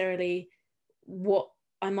necessarily what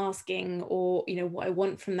I'm asking or, you know, what I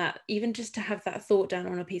want from that, even just to have that thought down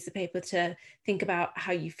on a piece of paper to think about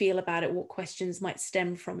how you feel about it, what questions might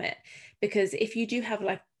stem from it. Because if you do have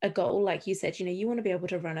like a goal, like you said, you know, you want to be able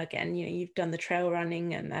to run again, you know, you've done the trail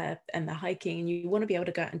running and the hiking, and you want to be able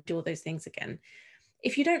to go out and do all those things again.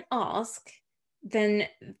 If you don't ask, then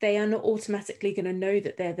they are not automatically going to know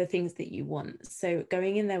that they're the things that you want. So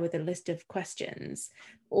going in there with a list of questions,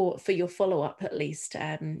 or for your follow-up at least,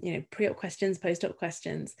 you know, pre-op questions, post-op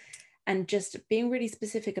questions, and just being really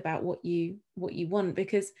specific about what you want,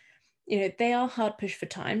 because, you know, they are hard pushed for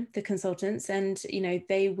time, the consultants, and, you know,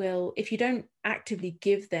 they will, if you don't actively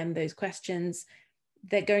give them those questions,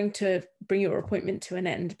 they're going to bring your appointment to an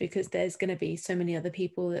end because there's going to be so many other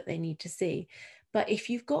people that they need to see. But if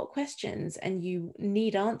you've got questions and you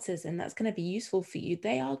need answers and that's going to be useful for you,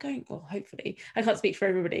 they are going, well, hopefully, I can't speak for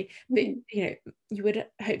everybody, but you know, you would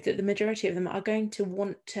hope that the majority of them are going to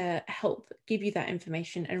want to help give you that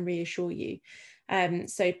information and reassure you.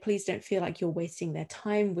 So please don't feel like you're wasting their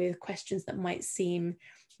time with questions that might seem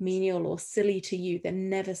menial or silly to you. They're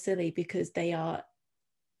never silly because they are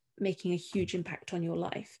making a huge impact on your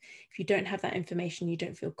life. If you don't have that information, you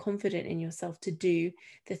don't feel confident in yourself to do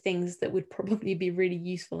the things that would probably be really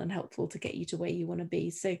useful and helpful to get you to where you want to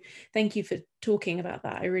be. So thank you for talking about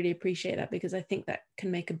that. I really appreciate that, because I think that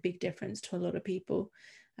can make a big difference to a lot of people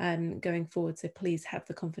going forward. So please have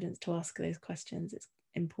the confidence to ask those questions. It's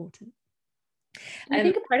important. I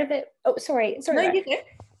think a part of it, sorry. No, you go.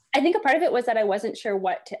 I think a part of it was that I wasn't sure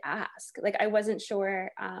what to ask. Like I wasn't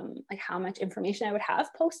sure like how much information I would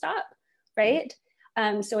have post-op, right?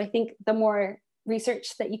 So I think the more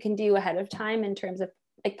research that you can do ahead of time in terms of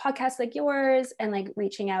like podcasts like yours and like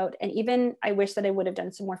reaching out. And even I wish that I would have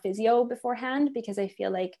done some more physio beforehand, because I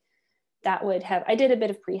feel like that would have, I did a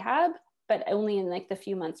bit of prehab, but only in like the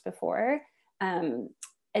few months before.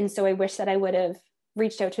 And so I wish that I would have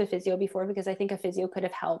reached out to a physio before, because I think a physio could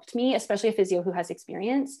have helped me, especially a physio who has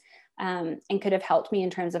experience, and could have helped me in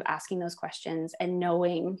terms of asking those questions and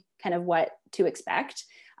knowing kind of what to expect.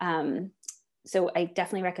 So I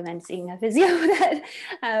definitely recommend seeing a physio that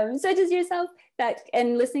such as yourself, that,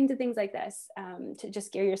 and listening to things like this, to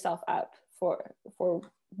just gear yourself up for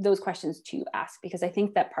those questions to ask, because I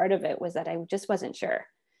think that part of it was that I just wasn't sure.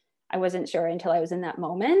 I wasn't sure until I was in that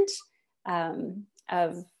moment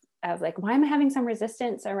of like, why am I having some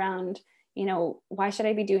resistance around, you know, why should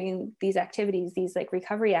I be doing these activities, these like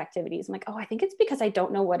recovery activities? I'm like, oh, I think it's because I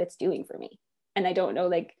don't know what it's doing for me. And I don't know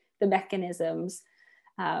like the mechanisms.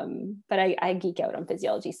 But I geek out on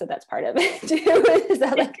physiology, so that's part of it too, is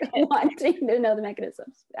that like wanting to know the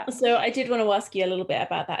mechanisms. Yeah. So I did want to ask you a little bit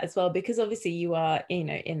about that as well, because obviously you are, you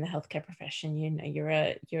know, in the healthcare profession, you know, you're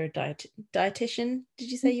a dietitian.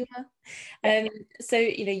 Did you say you were? So,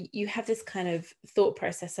 you know, you have this kind of thought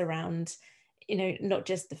process around, you know, not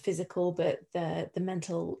just the physical, but the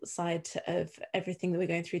mental side of everything that we're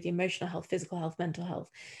going through, the emotional health, physical health, mental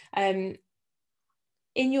health. In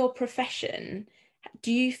your profession,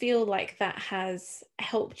 do you feel like that has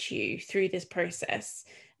helped you through this process,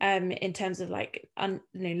 in terms of like, you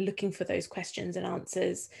know, looking for those questions and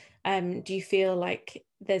answers? Do you feel like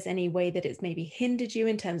there's any way that it's maybe hindered you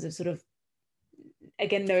in terms of sort of,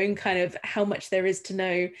 again, knowing kind of how much there is to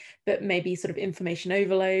know, but maybe sort of information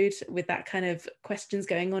overload with that kind of questions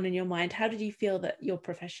going on in your mind? How did you feel that your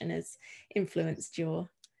profession has influenced your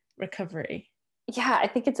recovery? Yeah, I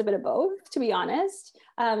think it's a bit of both, to be honest.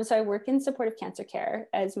 So I work in supportive cancer care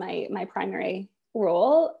as my primary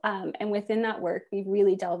role. And within that work, we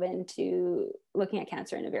really delve into looking at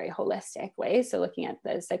cancer in a very holistic way. So looking at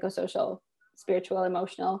the psychosocial, spiritual,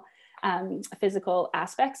 emotional, physical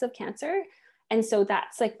aspects of cancer. And so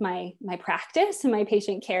that's like my practice and my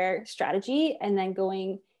patient care strategy. And then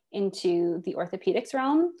going into the orthopedics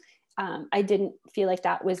realm, I didn't feel like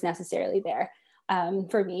that was necessarily there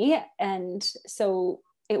for me. And so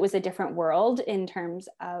it was a different world in terms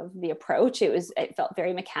of the approach. It felt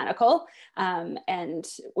very mechanical, and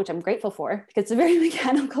which I'm grateful for, because it's a very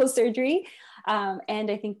mechanical surgery.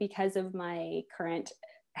 And I think because of my current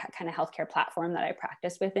kind of healthcare platform that I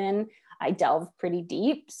practice within, I delve pretty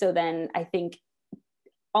deep. So then I think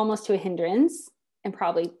almost to a hindrance, and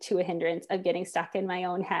probably to a hindrance of getting stuck in my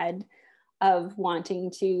own head of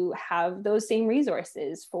wanting to have those same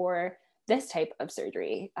resources for this type of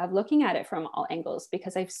surgery, of looking at it from all angles,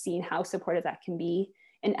 because I've seen how supportive that can be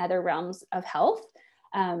in other realms of health.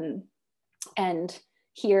 And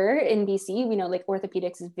here in BC, we know like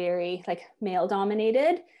orthopedics is very like male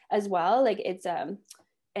dominated as well. Like it's, and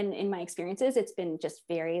in my experiences, it's been just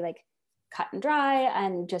very like cut and dry,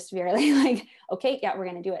 and just very like, okay, yeah, we're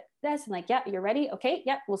going to do it this. And like, yeah, you're ready. Okay.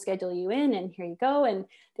 Yeah, we'll schedule you in and here you go. And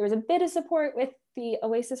there was a bit of support with the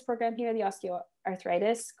OASIS program here, the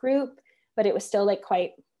osteoarthritis group, but it was still like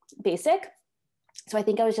quite basic. So I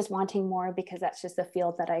think I was just wanting more, because that's just the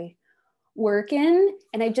field that I work in.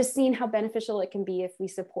 And I've just seen how beneficial it can be if we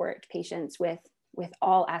support patients with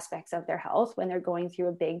all aspects of their health when they're going through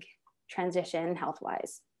a big transition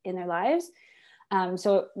health-wise in their lives.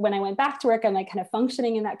 So when I went back to work, I'm like kind of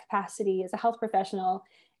functioning in that capacity as a health professional,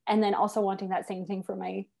 and then also wanting that same thing for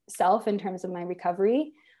myself in terms of my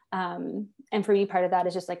recovery. And for me, part of that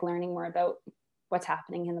is just like learning more about what's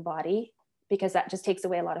happening in the body, because that just takes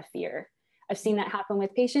away a lot of fear. I've seen that happen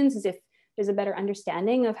with patients, is if there's a better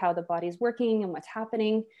understanding of how the body's working and what's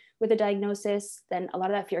happening with a diagnosis, then a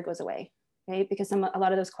lot of that fear goes away, right? Because a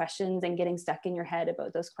lot of those questions and getting stuck in your head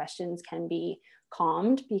about those questions can be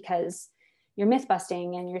calmed, because you're myth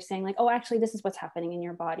busting and you're saying like, oh, actually, this is what's happening in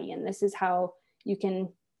your body, and this is how you can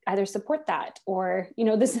either support that, or, you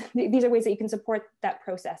know, these are ways that you can support that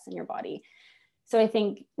process in your body. So I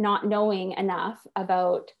think not knowing enough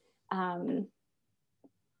about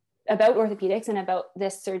orthopedics and about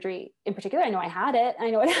this surgery in particular, I know I had it, I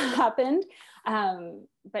know what happened,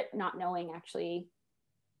 but not knowing actually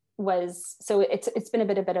was, so it's been a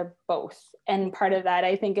bit of both. And part of that,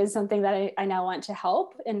 I think, is something that I now want to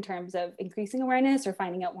help in terms of increasing awareness or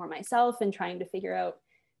finding out more myself and trying to figure out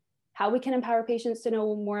how we can empower patients to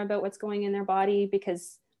know more about what's going in their body,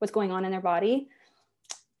 because what's going on in their body.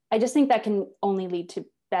 I just think that can only lead to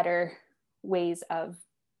better ways of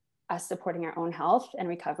us supporting our own health and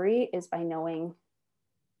recovery, is by knowing,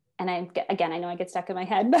 and I know I get stuck in my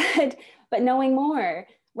head, but knowing more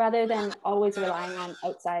rather than always relying on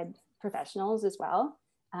outside professionals as well.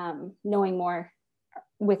 Knowing more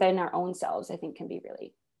within our own selves, I think can be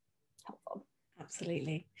really helpful.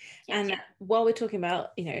 Absolutely. And while we're talking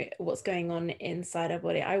about, what's going on inside our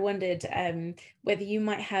body, I wondered whether you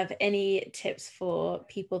might have any tips for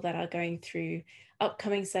people that are going through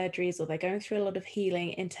upcoming surgeries, or they're going through a lot of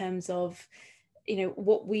healing, in terms of,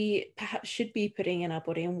 what we perhaps should be putting in our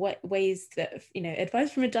body, and what ways that,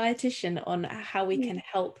 advice from a dietitian on how we can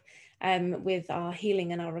help with our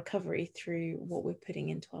healing and our recovery through what we're putting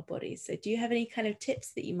into our bodies. So do you have any kind of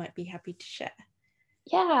tips that you might be happy to share?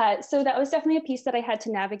 Yeah, so that was definitely a piece that I had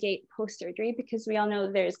to navigate post-surgery, because we all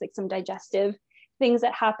know there's like some digestive things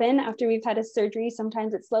that happen after we've had a surgery.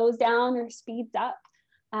 Sometimes it slows down or speeds up.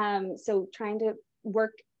 So trying to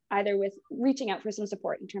work either with reaching out for some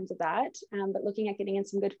support in terms of that, but looking at getting in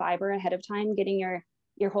some good fiber ahead of time, getting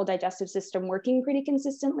your whole digestive system working pretty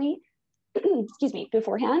consistently, excuse me,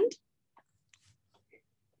 beforehand.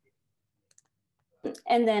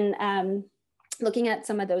 And then looking at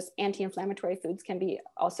some of those anti-inflammatory foods can be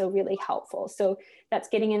also really helpful. So that's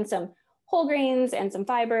getting in some whole grains and some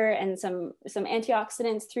fiber and some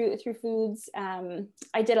antioxidants through foods.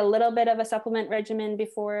 I did a little bit of a supplement regimen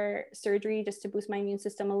before surgery just to boost my immune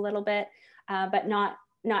system a little bit, but not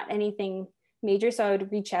anything major. So I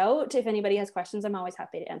would reach out if anybody has questions. I'm always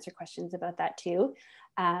happy to answer questions about that too.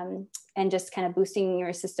 And just kind of boosting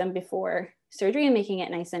your system before surgery and making it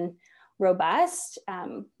nice and robust.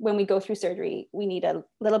 When we go through surgery, we need a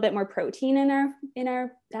little bit more protein in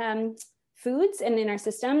our foods and in our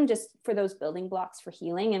system, just for those building blocks for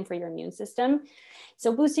healing and for your immune system.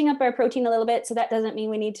 So boosting up our protein a little bit. So that doesn't mean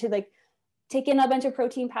we need to like take in a bunch of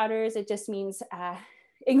protein powders. It just means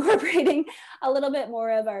incorporating a little bit more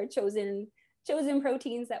of our chosen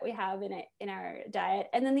proteins that we have in our diet.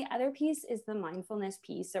 And then the other piece is the mindfulness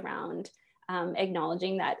piece around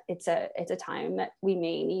acknowledging that it's a time that we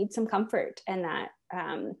may need some comfort, and that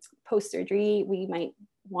post-surgery we might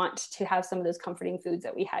want to have some of those comforting foods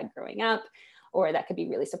that we had growing up, or that could be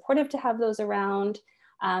really supportive to have those around.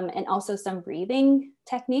 And also some breathing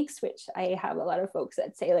techniques, which I have a lot of folks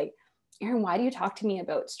that say like, Erin, why do you talk to me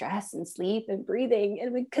about stress and sleep and breathing?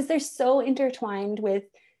 And because they're so intertwined with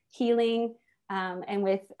healing, and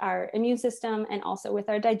with our immune system, and also with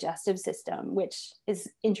our digestive system, which is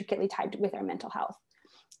intricately tied with our mental health.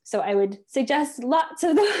 So I would suggest lots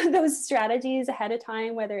of those strategies ahead of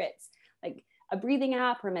time, whether it's like a breathing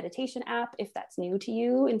app or meditation app, if that's new to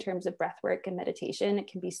you in terms of breath work and meditation. It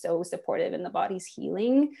can be so supportive in the body's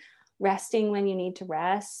healing. Resting when you need to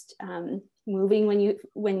rest, moving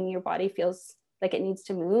when your body feels like it needs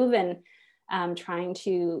to move, and trying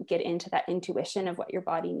to get into that intuition of what your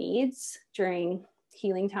body needs during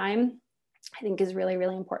healing time, I think is really,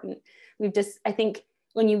 really important. I think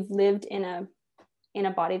when you've lived in a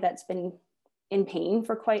body that's been in pain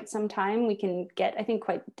for quite some time, we can get, I think,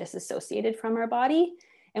 quite disassociated from our body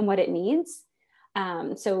and what it needs.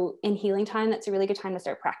 So in healing time, that's a really good time to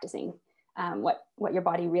start practicing what your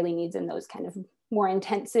body really needs in those kind of more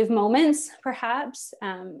intensive moments, perhaps,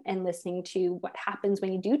 and listening to what happens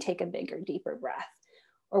when you do take a bigger, deeper breath,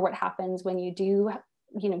 or what happens when you do,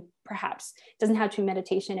 perhaps it doesn't have to be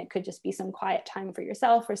meditation. It could just be some quiet time for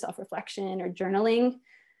yourself, or self-reflection, or journaling. It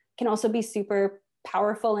can also be super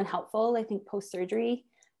powerful and helpful, I think, post-surgery,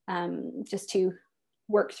 just to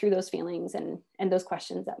work through those feelings and those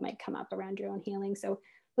questions that might come up around your own healing. So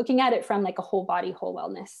looking at it from like a whole body, whole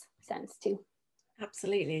wellness sense too.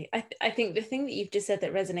 Absolutely. I think the thing that you've just said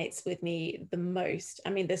that resonates with me the most, I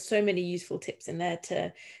mean, there's so many useful tips in there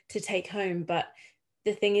to take home, but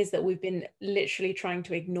the thing is that we've been literally trying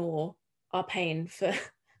to ignore our pain for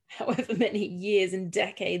however many years and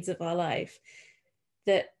decades of our life,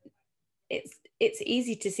 that it's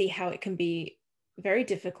easy to see how it can be very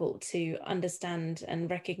difficult to understand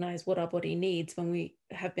and recognize what our body needs when we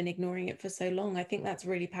have been ignoring it for so long. I think that's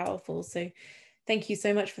really powerful. So thank you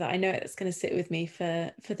so much for that. I know it's going to sit with me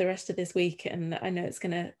for the rest of this week, and I know it's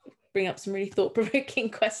going to bring up some really thought-provoking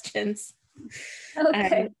questions.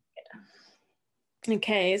 Okay.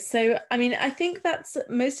 Okay, so I mean, I think that's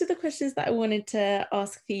most of the questions that I wanted to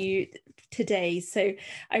ask for you today. So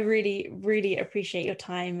I really, really appreciate your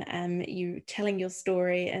time and you telling your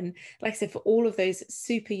story, and like I said, for all of those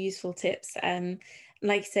super useful tips.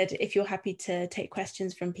 Like I said, if you're happy to take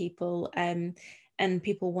questions from people, and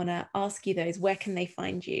people want to ask you those, where can they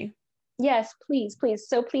find you? Yes, please.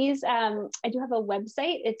 So please, I do have a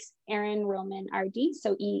website. It's Erin Roman RD,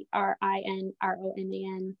 so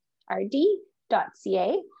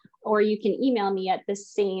ErinRomanRD.ca, or you can email me at the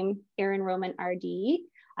same ErinRomanRD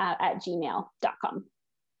at gmail.com.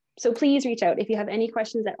 So please reach out if you have any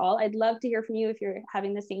questions at all. I'd love to hear from you if you're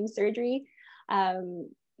having the same surgery. I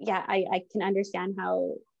can understand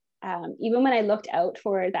how Even when I looked out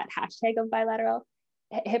for that hashtag of bilateral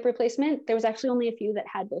hip replacement, there was actually only a few that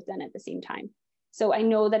had both done at the same time. So I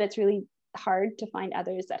know that it's really hard to find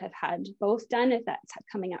others that have had both done if that's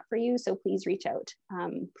coming up for you. So please reach out.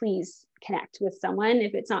 Please connect with someone.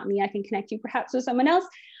 If it's not me, I can connect you perhaps with someone else.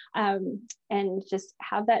 And just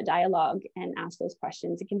have that dialogue and ask those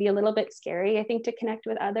questions. It can be a little bit scary, I think, to connect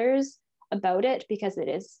with others about it because it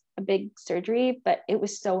is a big surgery, but it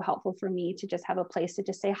was so helpful for me to just have a place to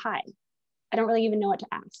just say hi. I don't really even know what to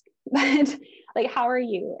ask, but like, how are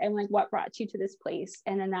you? And like, what brought you to this place?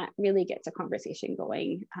 And then that really gets a conversation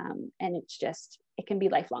going. And it can be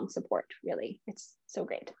lifelong support, really. It's so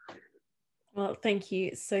great. Well, thank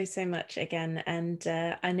you so much again. And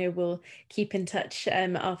I know we'll keep in touch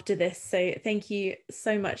after this. So thank you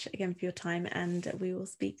so much again for your time, and we will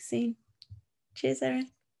speak soon. Cheers, Erin.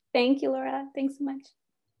 Thank you, Laura. Thanks so much.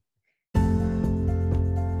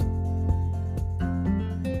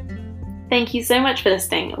 Thank you so much for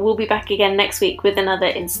listening. We'll be back again next week with another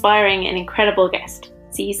inspiring and incredible guest.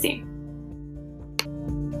 See you soon.